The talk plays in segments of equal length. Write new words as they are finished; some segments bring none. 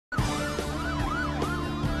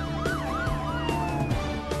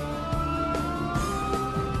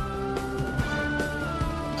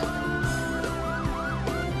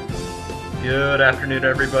Good afternoon,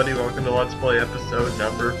 everybody. Welcome to Let's Play episode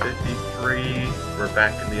number 53. We're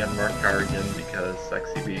back in the unmarked car again because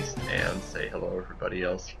Sexy Beast, and say hello everybody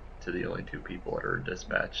else to the only two people that are in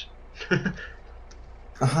dispatch.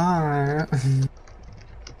 Hi.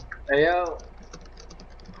 Hey yo.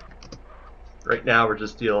 Right now we're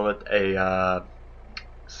just dealing with a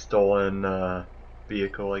stolen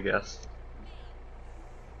vehicle, I guess.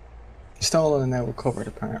 Stolen and now recovered,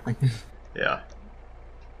 apparently. Yeah.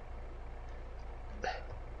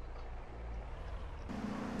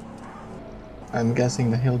 I'm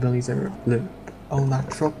guessing the hillbillies own that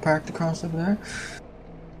truck parked across over there.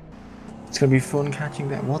 It's gonna be fun catching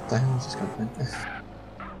that. What the hell is this guy doing?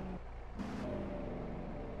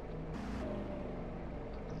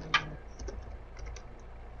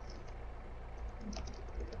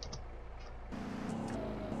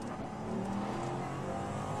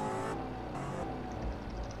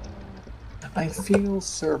 I feel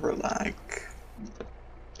server lag.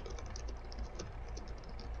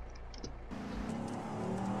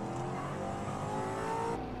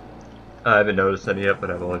 I haven't noticed any yet,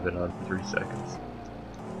 but I've only been on for 3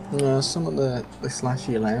 seconds. Some of the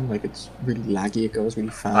slashy alarm, like it's really laggy, it goes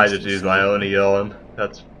really fast. I just use my own ELM.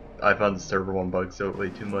 I found the server one bugs out way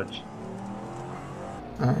too much.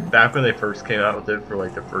 Back when they first came out with it, for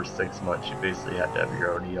like the first 6 months, you basically had to have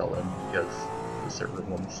your own ELM because the server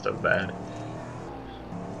one was so bad.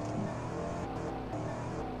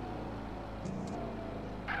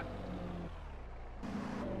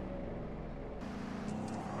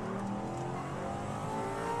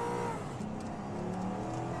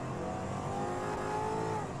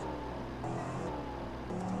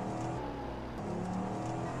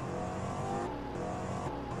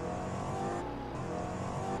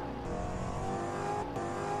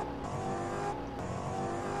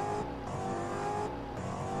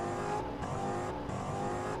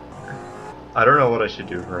 I don't know what I should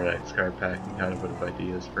do for an next car pack. I'm kind of out of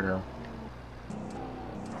ideas for now.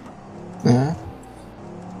 Yeah.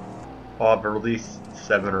 Well, I've released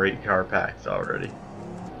 7 or 8 car packs already.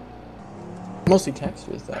 Mostly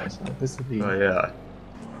textures though, so this will be... Oh yeah.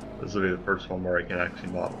 This will be the first one where I can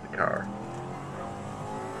actually model the car.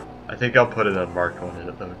 I think I'll put an unmarked one in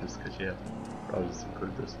it though, just because, yeah. I'll just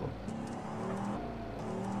include this one.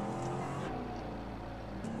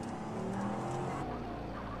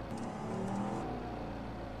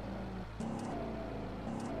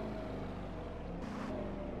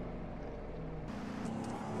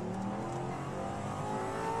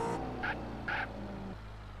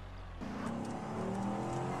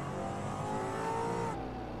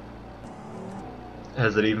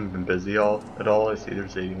 Has it even been busy at all? I see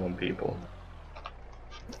there's 81 people.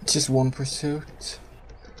 Just one pursuit.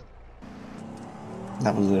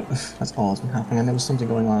 That was it. That's all that's been happening, and there was something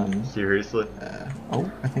going on. Seriously?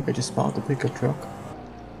 Oh, I think I just spotted the pickup truck.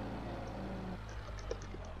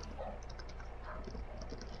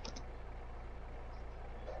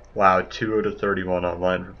 Wow, 2 out of 31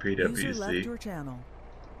 online for User PWC. left your channel.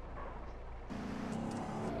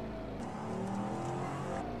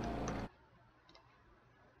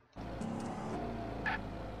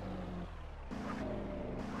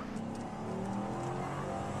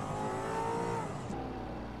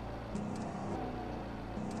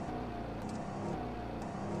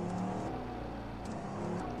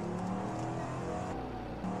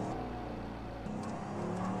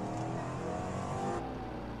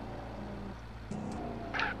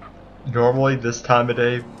 Normally this time of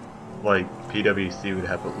day, like, PWC would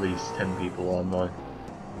have at least 10 people online.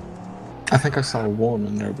 I think I saw one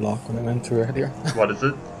in their block when I went through earlier. What is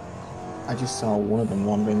it? I just saw one of them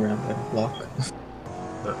wandering around their block.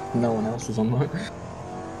 No one else was online.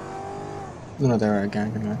 No, they're a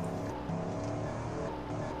gang anyway.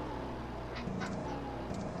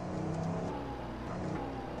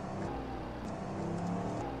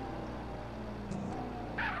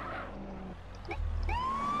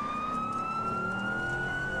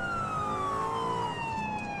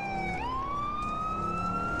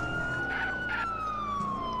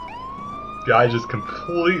 Guy just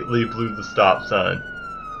completely blew the stop sign.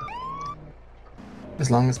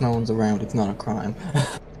 As long as no one's around, it's not a crime.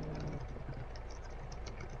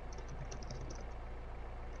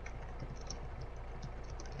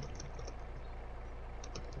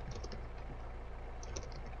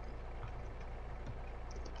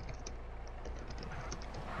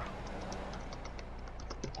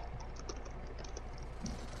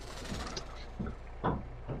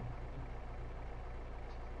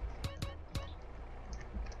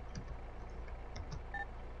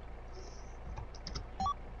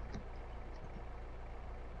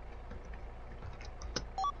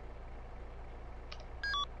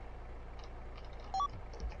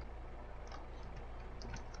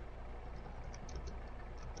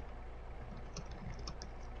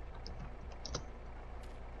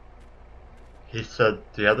 He said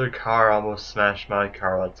the other car almost smashed my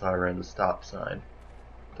car, that's why I ran the stop sign.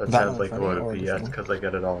 That That sounds one in like a front of load you, of or a different BS one? because I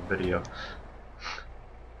got it all on video.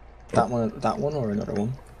 That one, or another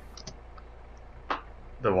one?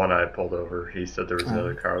 The one I pulled over, he said there was Oh.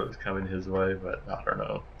 another car that was coming his way, but I don't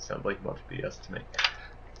know. Sounds like a bunch of BS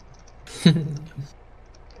to me.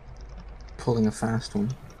 Pulling a fast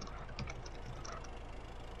one.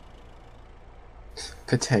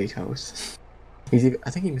 Potatoes. I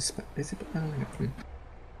think he was. Is it? I don't think it's him.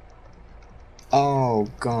 Oh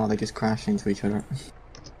god, they just crashed into each other.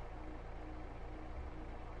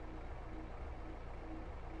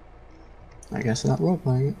 I guess I'm not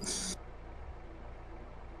roleplaying it.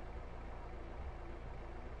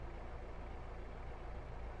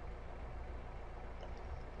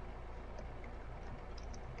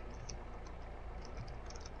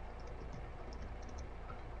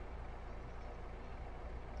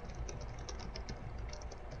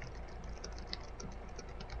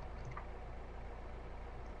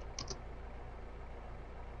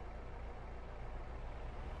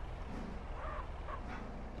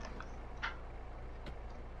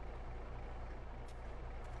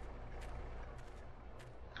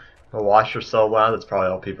 The washer's so loud, that's probably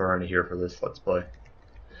all people are going to hear for this Let's Play.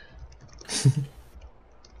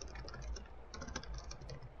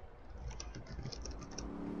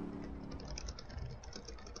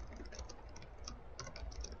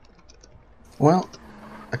 Well,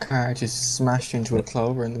 a car just smashed into a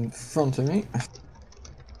clover in the front of me.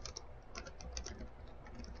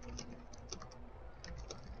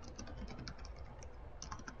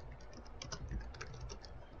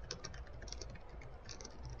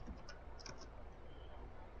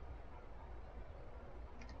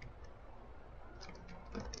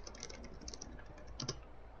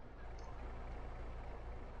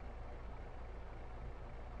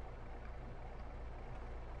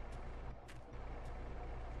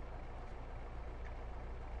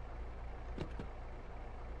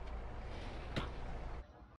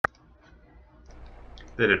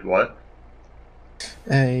 They did what?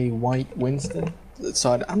 A white Winston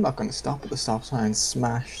decided I'm not going to stop at the stop sign,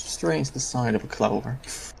 smashed straight into the side of a clover,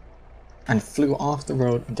 and flew off the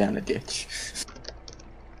road and down a ditch.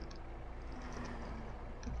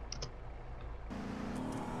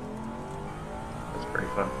 That's pretty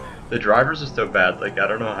fun. The drivers are so bad, like, I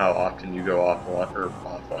don't know how often you go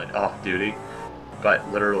off duty, but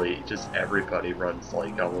literally just everybody runs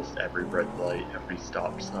like almost every red light, every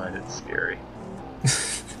stop sign. It's scary.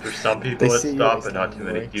 There's some people that see you, stop, they but not slam too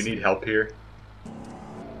on many. Do you brakes. need help here?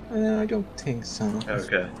 I don't think so.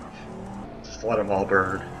 Okay. Just let them all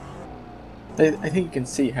burn. I think you can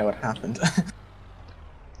see how it happened.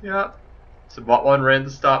 Yeah. So what one ran the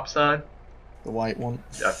stop sign? The white one.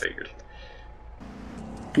 I figured.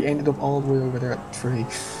 He ended up all the way over there at the tree.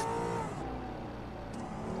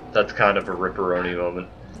 That's kind of a ripperoni moment.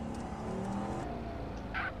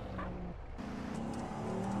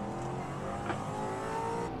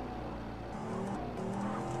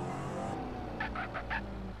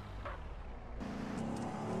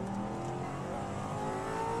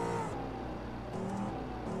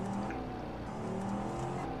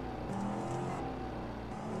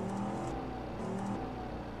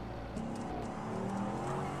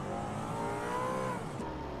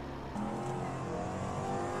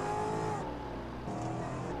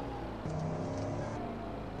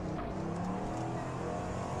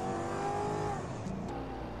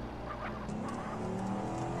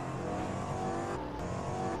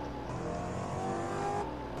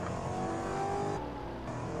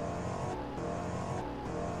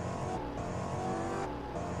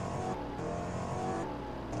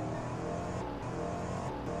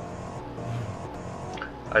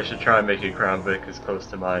 I should try and make a Crown Vic as close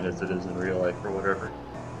to mine as it is in real life or whatever.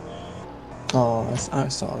 Oh, I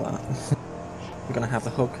saw that. We're gonna have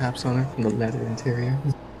the hubcaps on her and the leather interior.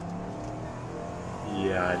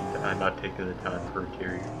 Yeah, I'm not taking the time for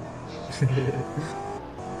interior.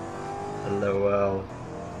 LOL.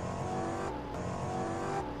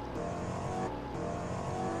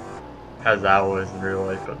 Has alloys in real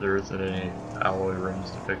life, but there isn't any alloy rims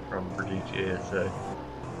to pick from for GTA SA.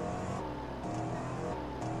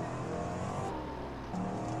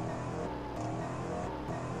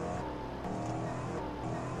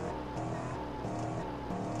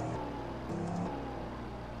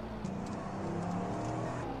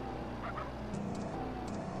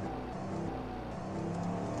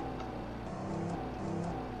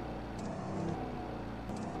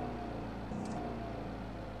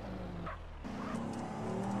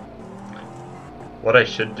 What I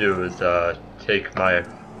should do is refinish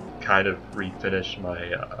my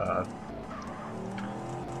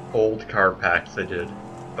old car packs I did,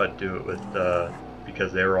 but do it with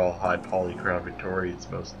because they were all high poly Crown Victorias,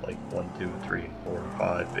 most like 1, 2, 3, 4, and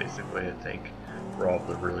 5 basically. I think were all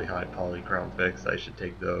the really high poly Crown Vics. I should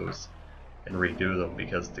take those and redo them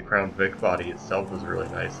because the Crown Vic body itself was really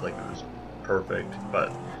nice, like it was perfect,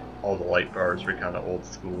 but all the light bars were kind of old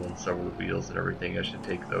school and so were the wheels and everything. I should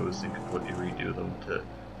take those and completely redo them to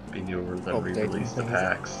be newer, then Update re-release the things.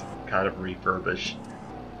 packs, kind of refurbish.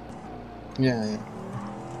 Yeah.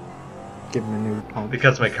 Give them a new polish.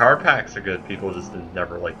 Because my car packs are good, people just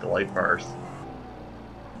never like the light bars.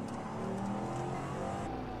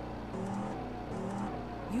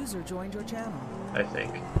 User joined your channel. I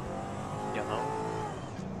think. Hello?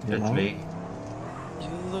 It's me. You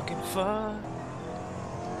looking for?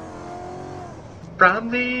 From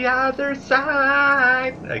the other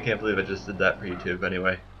side! I can't believe I just did that for YouTube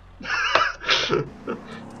anyway.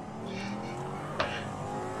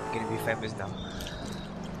 Gonna be famous now.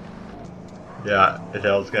 Yeah,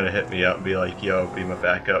 Adele's gonna hit me up and be like, yo, be my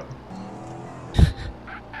backup.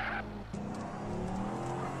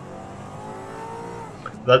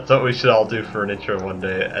 That's what we should all do for an intro one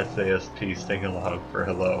day, SASP sing along for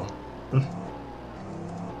hello.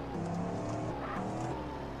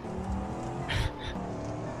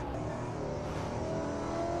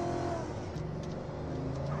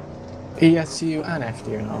 ESU and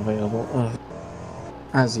FD are not available,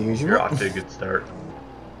 as usual. You're off to a good start.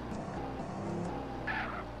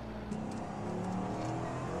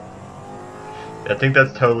 I think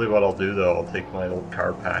that's totally what I'll do though. I'll take my old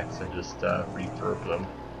car packs and just refurb them.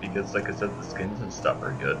 Because like I said, the skins and stuff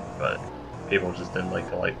are good, but people just didn't like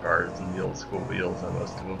the light bars and the old school wheels on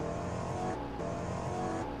most of them.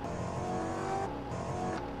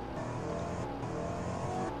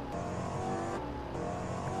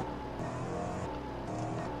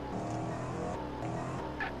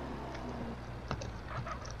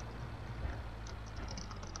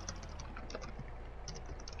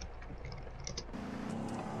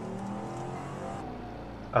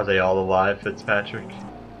 Are they all alive, Fitzpatrick?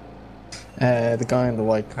 The guy in the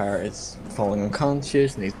white car is falling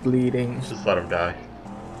unconscious and he's bleeding. Just let him die.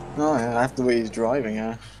 Oh yeah, that's the way he's driving,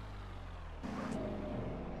 yeah.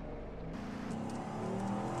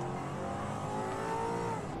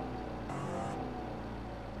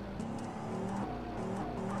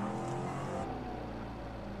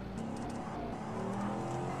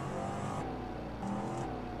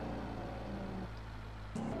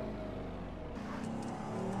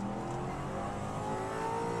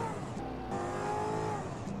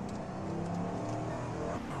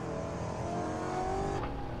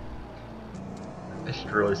 I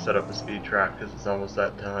should really set up a speed trap because it's almost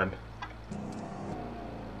that time.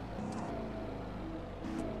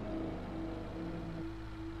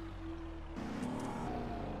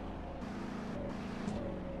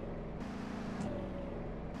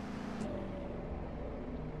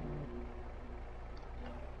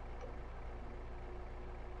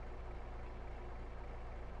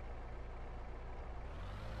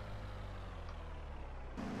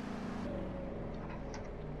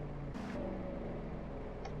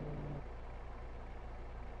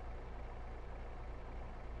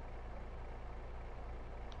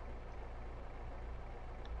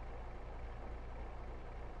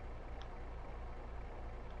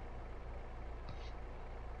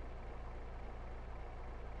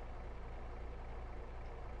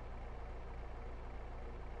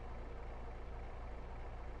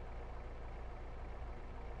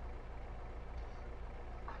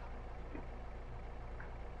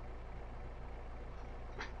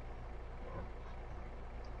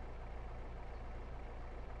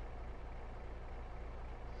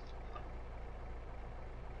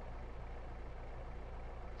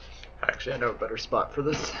 Actually, I know a better spot for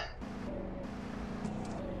this.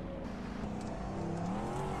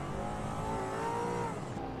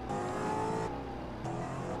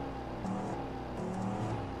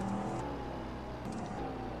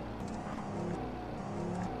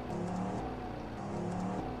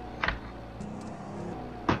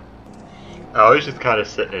 I always just kind of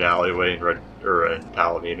sit in an alleyway in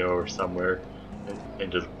Palomino or somewhere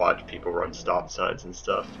and just watch people run stop signs and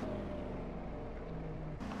stuff.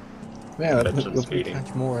 Yeah, That's you'll probably speeding.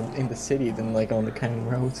 catch more in the city than like on the county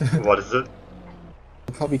roads. What is it?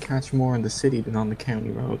 You'll probably catch more in the city than on the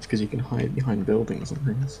county roads because you can hide behind buildings and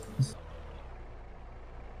things.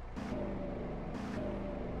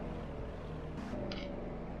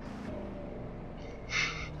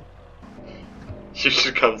 You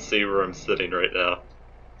should come see where I'm sitting right now.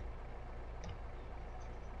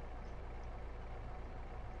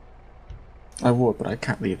 I would, but I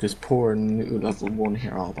can't leave this poor new level 1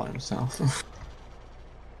 here all by himself.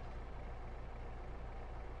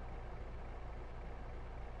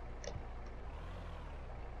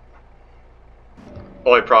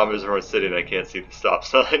 Only problem is when we're sitting, I can't see the stop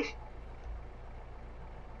sign.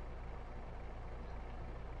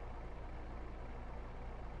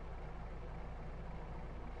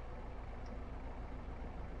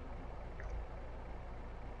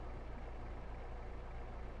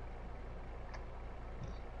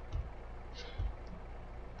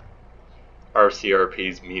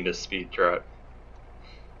 RCRP's meanest speed trap.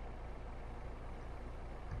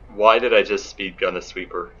 Why did I just speed gun a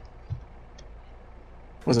sweeper?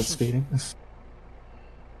 Was it speeding?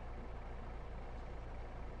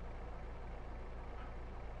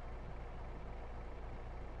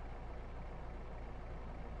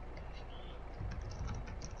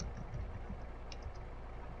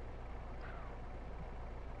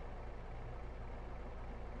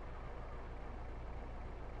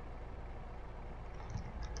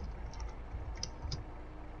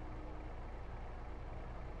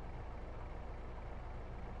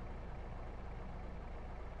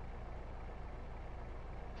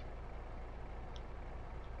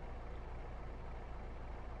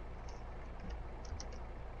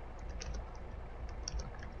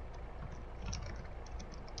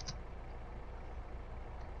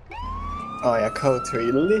 Oh yeah, code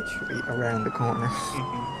 3, literally around the corner.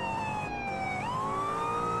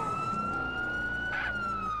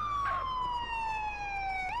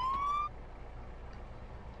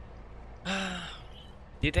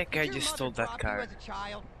 Did that guy just stole that car?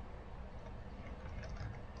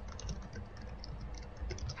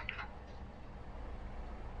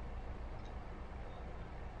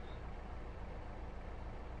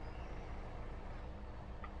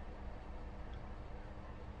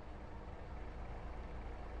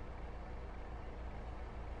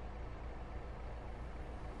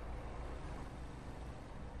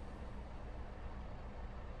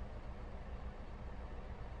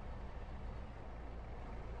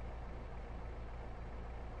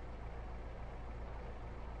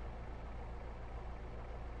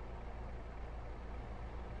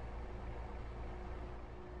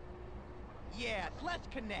 Yes, let's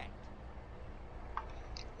connect.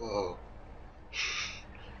 Whoa.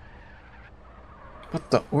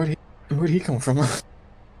 What the? Where'd he come from?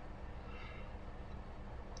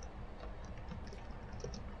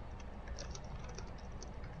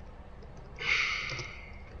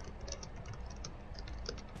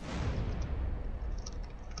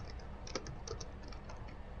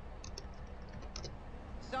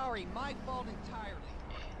 Sorry, my fault entirely.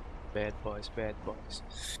 Bad boys, bad boys.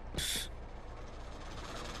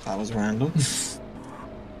 That was random.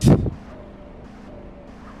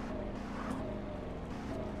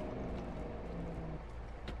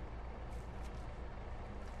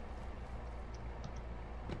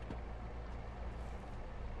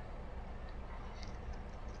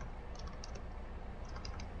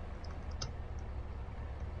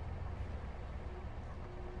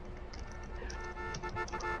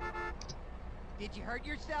 Did you hurt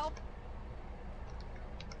yourself?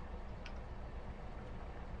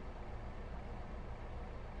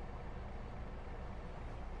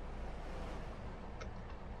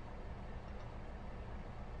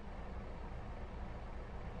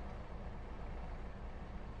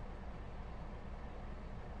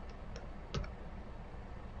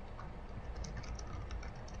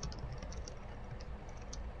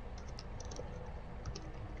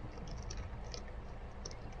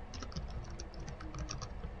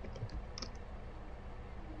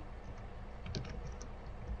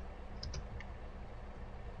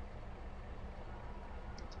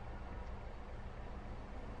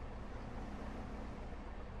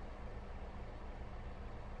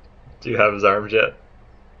 Do you have his arms yet?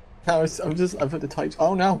 I put the types.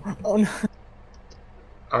 Oh no! Oh no!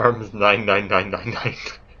 Arms 99999.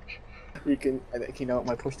 You can. I think you know what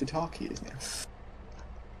my push to talk key is now.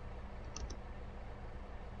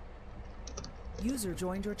 User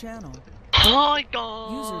joined your channel. Oh my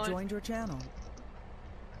god! User joined your channel.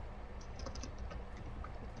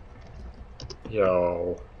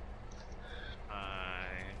 Yo. Hi.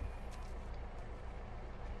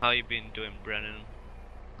 How you been doing, Brennan?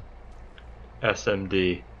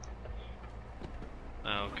 SMD.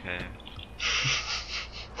 Okay.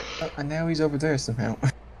 And now he's over there somehow.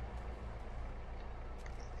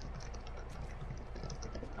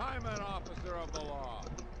 I'm an officer of the law.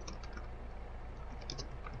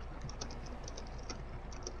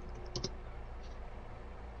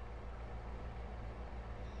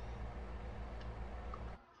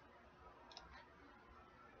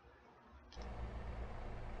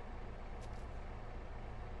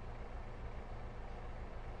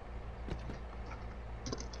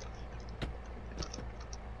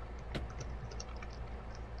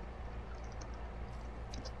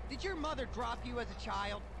 Did your mother drop you as a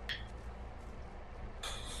child?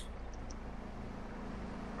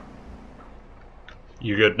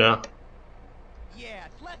 You good now?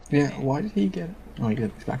 Yes, let's Yeah, connect. why did he get it? Oh, he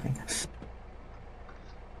did. He's back in.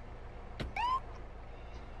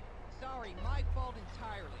 Sorry, my fault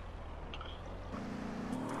entirely.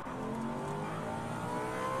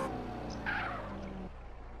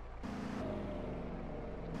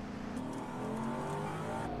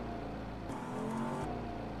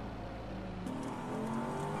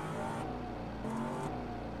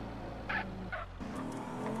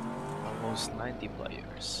 Almost 90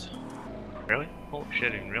 players. Really? Oh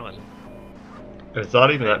shit, I didn't realize it. It's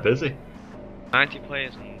not even that busy. 90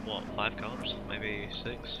 players and what, 5 cars? Maybe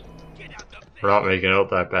 6? We're not making it out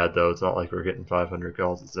that bad though. It's not like we're getting 500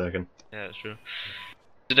 calls a second. Yeah, that's true.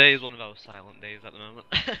 Today is one of our silent days at the moment.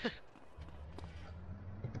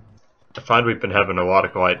 I find we've been having a lot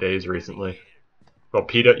of quiet days recently. Well,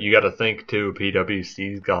 you gotta think too,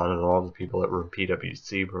 PWC's gone, and a lot of the people that were in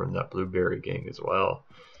PWC were in that Blueberry gang as well.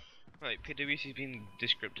 Right, PWC's been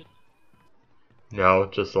descripted. No,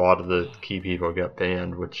 just a lot of the key people got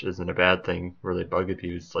banned, which isn't a bad thing, where they bug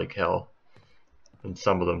abused like hell. And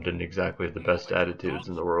some of them didn't exactly have the best attitudes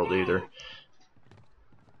in the world either. I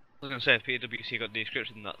was gonna say, if PWC got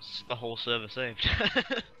descripted, then that's the whole server saved.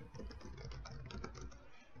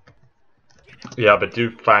 Yeah, but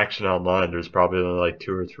do faction online, there's probably only like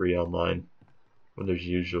 2 or 3 online, when there's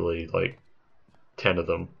usually like 10 of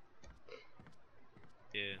them.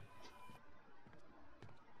 Yeah.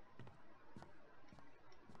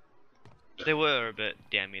 They were a bit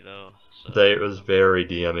dammy though. So. It was very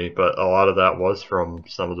DMy, but a lot of that was from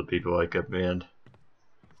some of the people I got banned.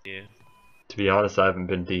 Yeah. To be honest, I haven't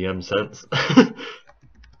been DM since.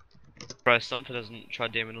 Surprised something hasn't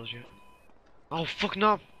tried DMing us yet. Oh fuck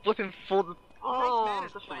no! Flipping for the. Oh,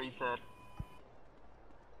 that's a retard.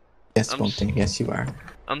 Yes, I'm Bunting, yes you are.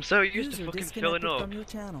 I'm so used to User fucking filling disconnected up from your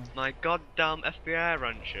channel. my goddamn FBI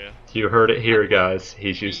rancher. You heard it here, guys.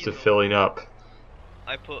 He's used to filling up.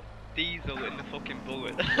 I put diesel in the fucking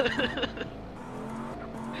bullet.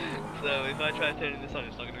 So if I try turning this on,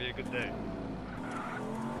 it's not gonna be a good day.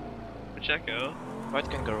 Pacheco. What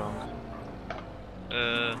can go wrong?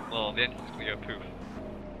 Well, the engine's gonna go poof.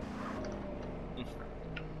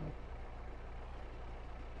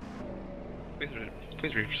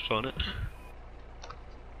 Please respawn it.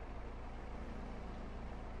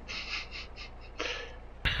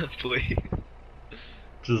 Please.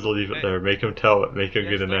 Just leave it there. Make him tell it. Make him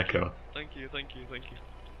Yes, get an thank echo. you. Thank you, thank you, thank you.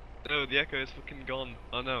 No, the echo is fucking gone.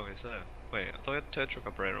 Oh no, it's there. Wait, I thought we had a tow truck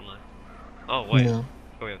operator online. Oh wait, No.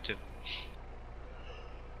 oh we have 2.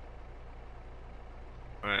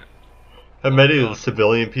 Alright. Have many of God. the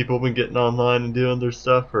civilian people been getting online and doing their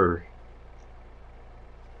stuff, or?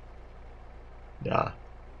 Nah.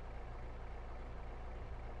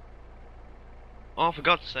 Oh, for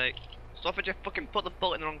God's sake. Stop it, you fucking put the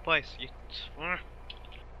bullet in the wrong place. You...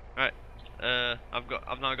 Right.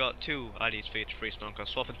 I've now got 2 IDs for each free spawn, because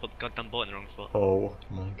Swafford put the goddamn bullet in the wrong spot. Oh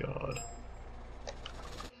my god.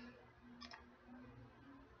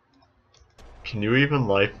 Can you even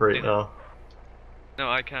life right now? No,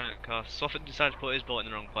 I can't, because Swafford decided to put his bullet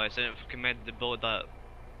in the wrong place, and it fucking made the bullet that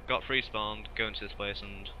got free spawned go into this place,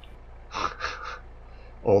 and...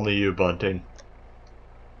 Only you, Bunting.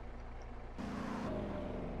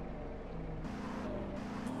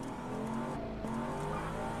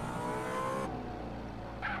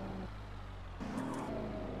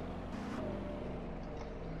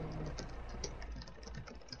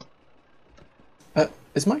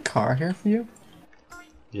 Is my car here for you?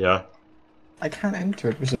 Yeah. I can't enter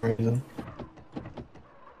it for some reason.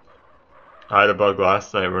 I had a bug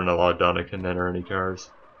last night when I logged on, I couldn't enter any cars.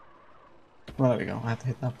 Well, there we go. I have to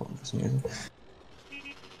hit that button for some reason.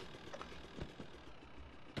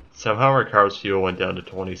 Somehow our car's fuel went down to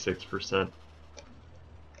 26%.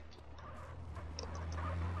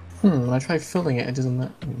 When I try filling it, it doesn't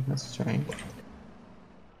let me. That's strange.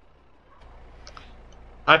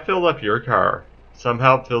 I filled up your car.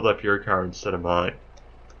 Somehow filled up your car instead of mine.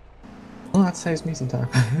 Well, that saves me some time.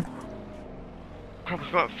 Crap, I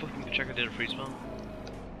forgot fucking Pacheco did a free spawn.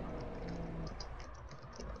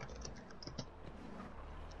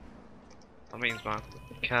 That means my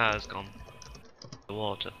car's gone. The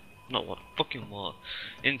water. Not water. Fucking water.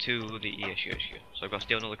 Into the ESU. So I've got to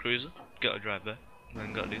steal another cruiser, gotta drive there, and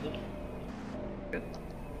then gotta do that. Good.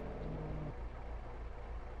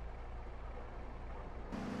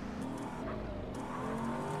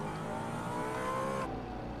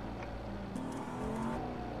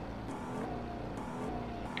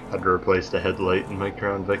 I had to replace the headlight in my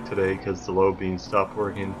Crown Vic today because the low beam stopped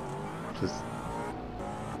working.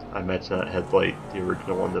 I imagine that headlight, the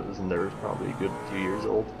original one that was in there, is probably a good few years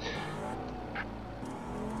old.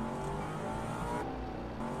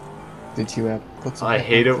 Did you put some I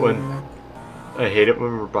hate it fluid when in there? I hate it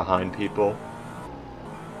when we're behind people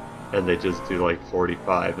and they just do like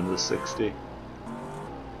 45 in the 60.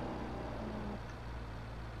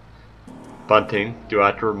 Bunting, do I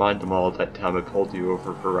have to remind them all that time I pulled you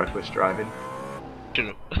over for reckless driving? Shut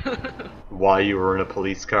up. Why you were in a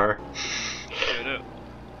police car? Shut up.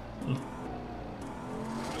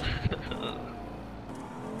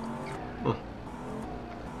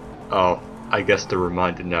 Oh, I guess they're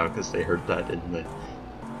reminded now because they heard that, didn't they?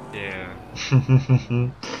 Yeah.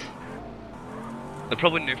 They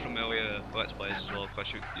probably knew from earlier Let's Plays as well,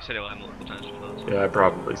 because you said it like multiple times before. So. Yeah, I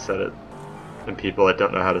probably said it. And people that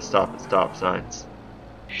don't know how to stop at stop signs.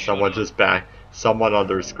 Someone on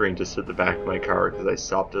their screen just hit the back of my car because I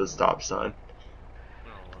stopped at a stop sign.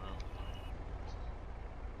 Oh wow.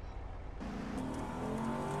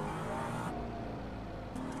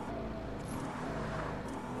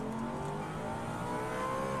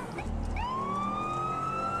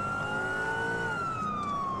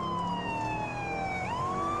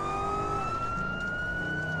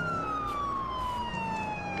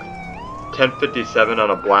 1057 on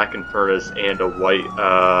a black Infernus and a white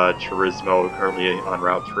Turismo currently on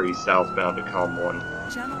Route 3 southbound to Com 1.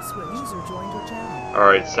 Channel switch. User joined your channel.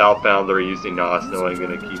 Alright, southbound they're using NOS, knowing I'm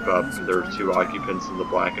going to keep up. There are 2 occupants in the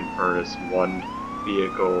black Infernus, 1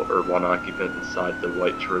 vehicle or 1 occupant inside the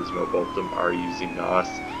white Turismo. Both of them are using NOS.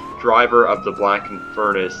 Driver of the black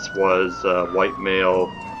Infernus was a white male,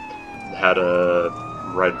 had a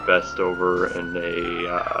red vest over and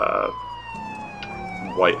a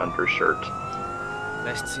white undershirt.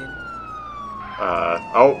 Last scene.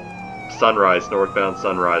 Oh, Sunrise, northbound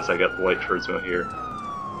Sunrise. I got the white Turismo here.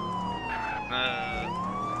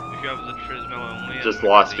 If you have the Turismo only... Just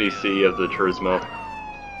lost VC of the Turismo.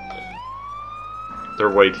 They're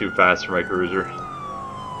way too fast for my cruiser.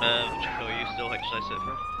 Are you still exercise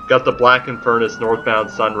certified? Got the black Infernus, northbound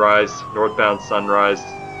Sunrise,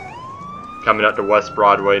 coming out to West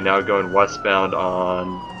Broadway, now going westbound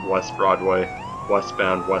on West Broadway.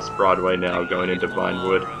 Westbound West Broadway now, going into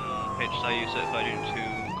Vinewood. HSIU certified into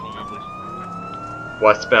Colmar, please.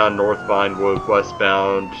 Westbound North Vinewood,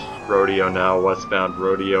 westbound Rodeo now, westbound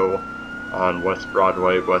Rodeo on West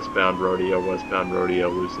Broadway, westbound Rodeo,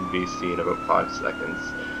 losing VC in about 5 seconds.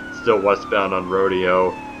 Still westbound on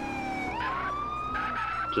Rodeo.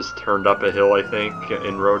 Just turned up a hill, I think,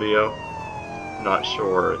 in Rodeo. Not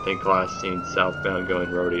sure. I think last seen southbound going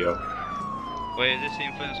Rodeo. Wait, is this the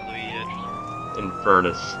Infernus or the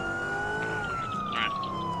Infernus.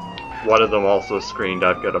 One of them also screamed,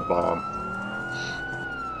 "I've got a bomb."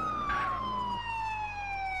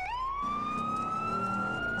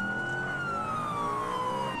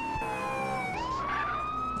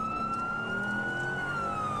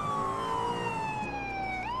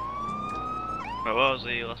 Right, what was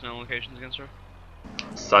the last known locations again, sir?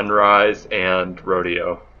 Sunrise and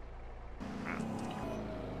Rodeo.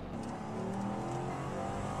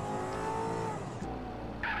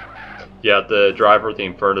 Yeah, the driver of the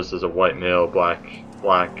Infernus is a white male, black /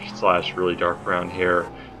 really dark brown hair.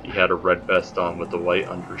 He had a red vest on with a white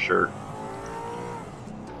undershirt.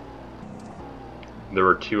 There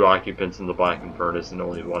were 2 occupants in the black Infernus and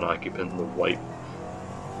only 1 occupant in the white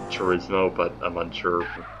Turismo, but I'm unsure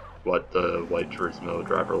what the white Turismo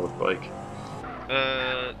driver looked like.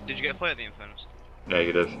 Did you get a play at the Infernus?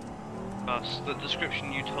 Negative. The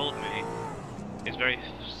description you told me is very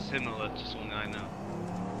similar to something I know.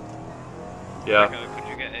 Yeah. Could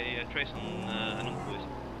you get a trace on a number, please?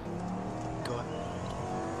 Go on.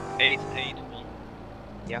 881.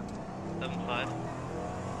 Yeah. 75.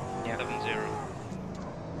 Yeah. 70.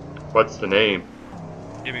 What's the name?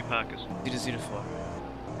 Jimmy Parker's. 004.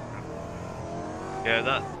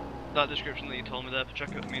 Yeah, that description that you told me there,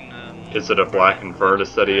 Pacheco, I mean... Is it a black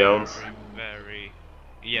Infernus that he owns? Very...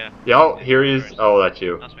 Yeah. Yeah, oh, here he is. Oh, that's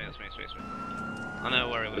you. That's me. I know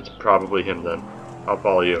where he lives. It's probably him then. I'll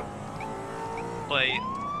follow you. Play is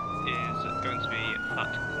going to be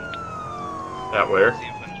Fat Cunt. At where? That's the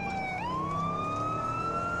Infernus play.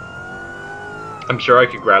 I'm sure I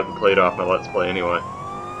could grab the plate off my Let's Play anyway.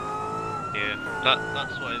 Yeah,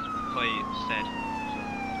 that's what his play said.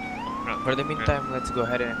 So, For the meantime, let's go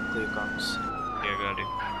ahead and clear comms. Yeah, go ahead, dude.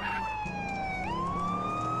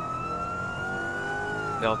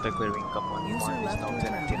 Delta clearing com 1 User is left now your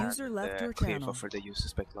 10 channel. User left your clear channel. for further use.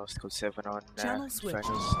 Suspect lost code 7 on Channel switch.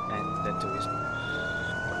 Infernus and Tourism.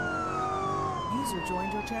 User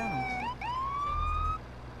joined your channel.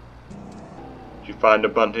 Did you find a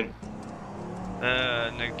Bunting?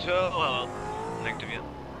 Negative, well, negative, yeah.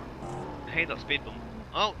 hate that speed bump.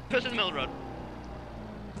 Oh, person in the middle of the road.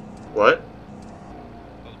 What?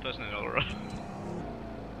 Oh, the person in the middle of the road.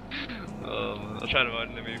 I'll try to avoid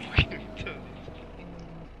enemy fucking turns.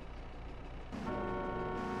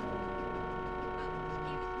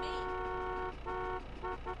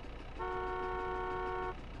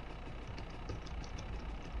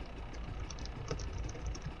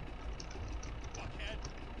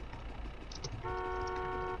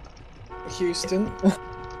 Houston,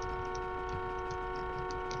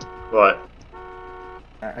 What?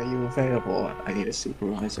 are you available? I need a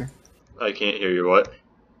supervisor. I can't hear you. What?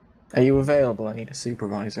 Are you available? I need a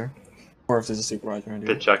supervisor. Or if there's a supervisor on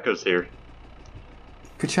duty. Pacheco's here.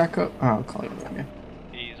 Pacheco? Oh, I'll call you when I'm here.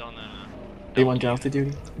 He's on Do you want Delta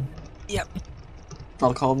duty? Yep.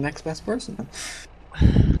 I'll call the next best person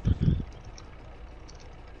then.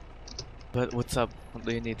 But what's up? What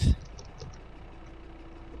do you need?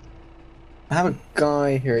 I have a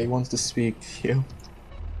guy here, he wants to speak to you.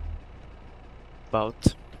 About?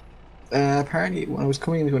 Apparently, when I was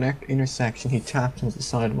coming into an intersection, he tapped into the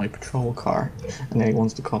side of my patrol car, and then he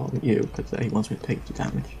wants to call you because he wants me to take the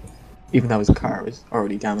damage. Even though his car was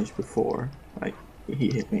already damaged before, like,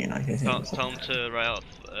 he hit me and I hit him. Tell him to write off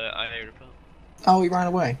IA report. Oh, he ran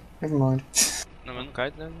away. Never mind. No man.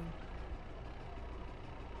 Okay then.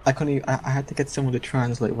 I couldn't even, I had to get someone to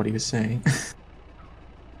translate what he was saying.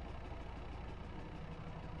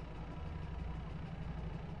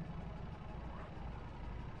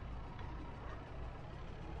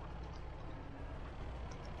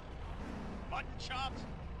 Mutton chops.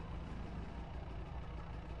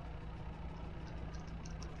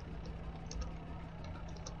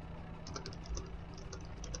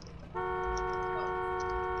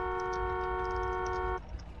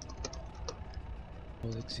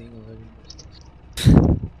 Flexing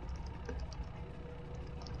 11.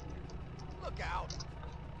 Look out.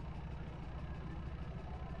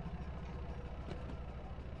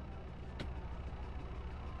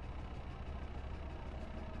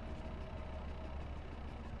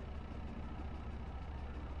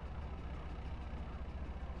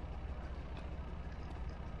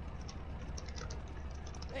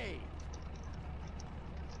 Hey.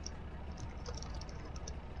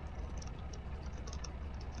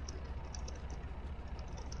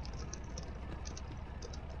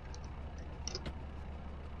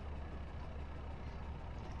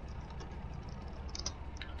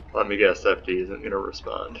 Let me guess, FD isn't gonna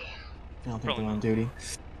respond. I don't think Probably they're on not. duty.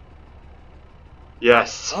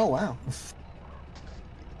 Yes. Oh, wow.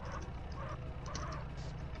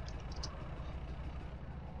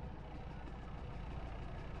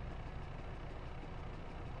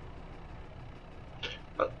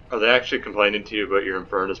 Are they actually complaining to you about your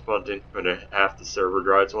Infernus bunting when half the server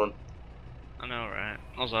drives one? I know, right?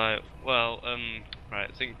 I was like, well,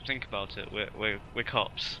 right. Think about it. We're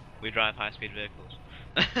cops. We drive high-speed vehicles.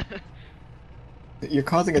 You're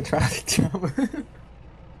causing a traffic jam. I'm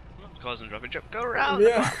not causing a traffic jam. Go around.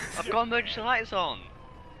 Yeah. I've got emergency lights on.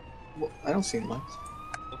 Well, I don't see any lights.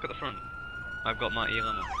 Look at the front. I've got my ELM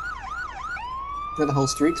on. Then the whole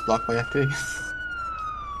street's blocked by FD.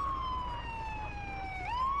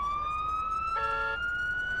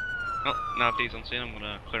 Oh, now if he's on scene, I'm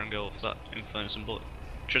gonna clear and go for that Infernus and bullet.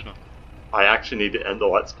 Cheers, man. I actually need to end the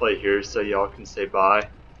Let's Play here so y'all can say bye.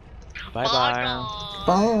 Bye bye.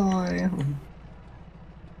 Bye.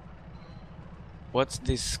 What's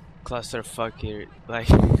this clusterfuck here? Like.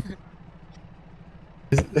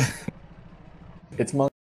 It's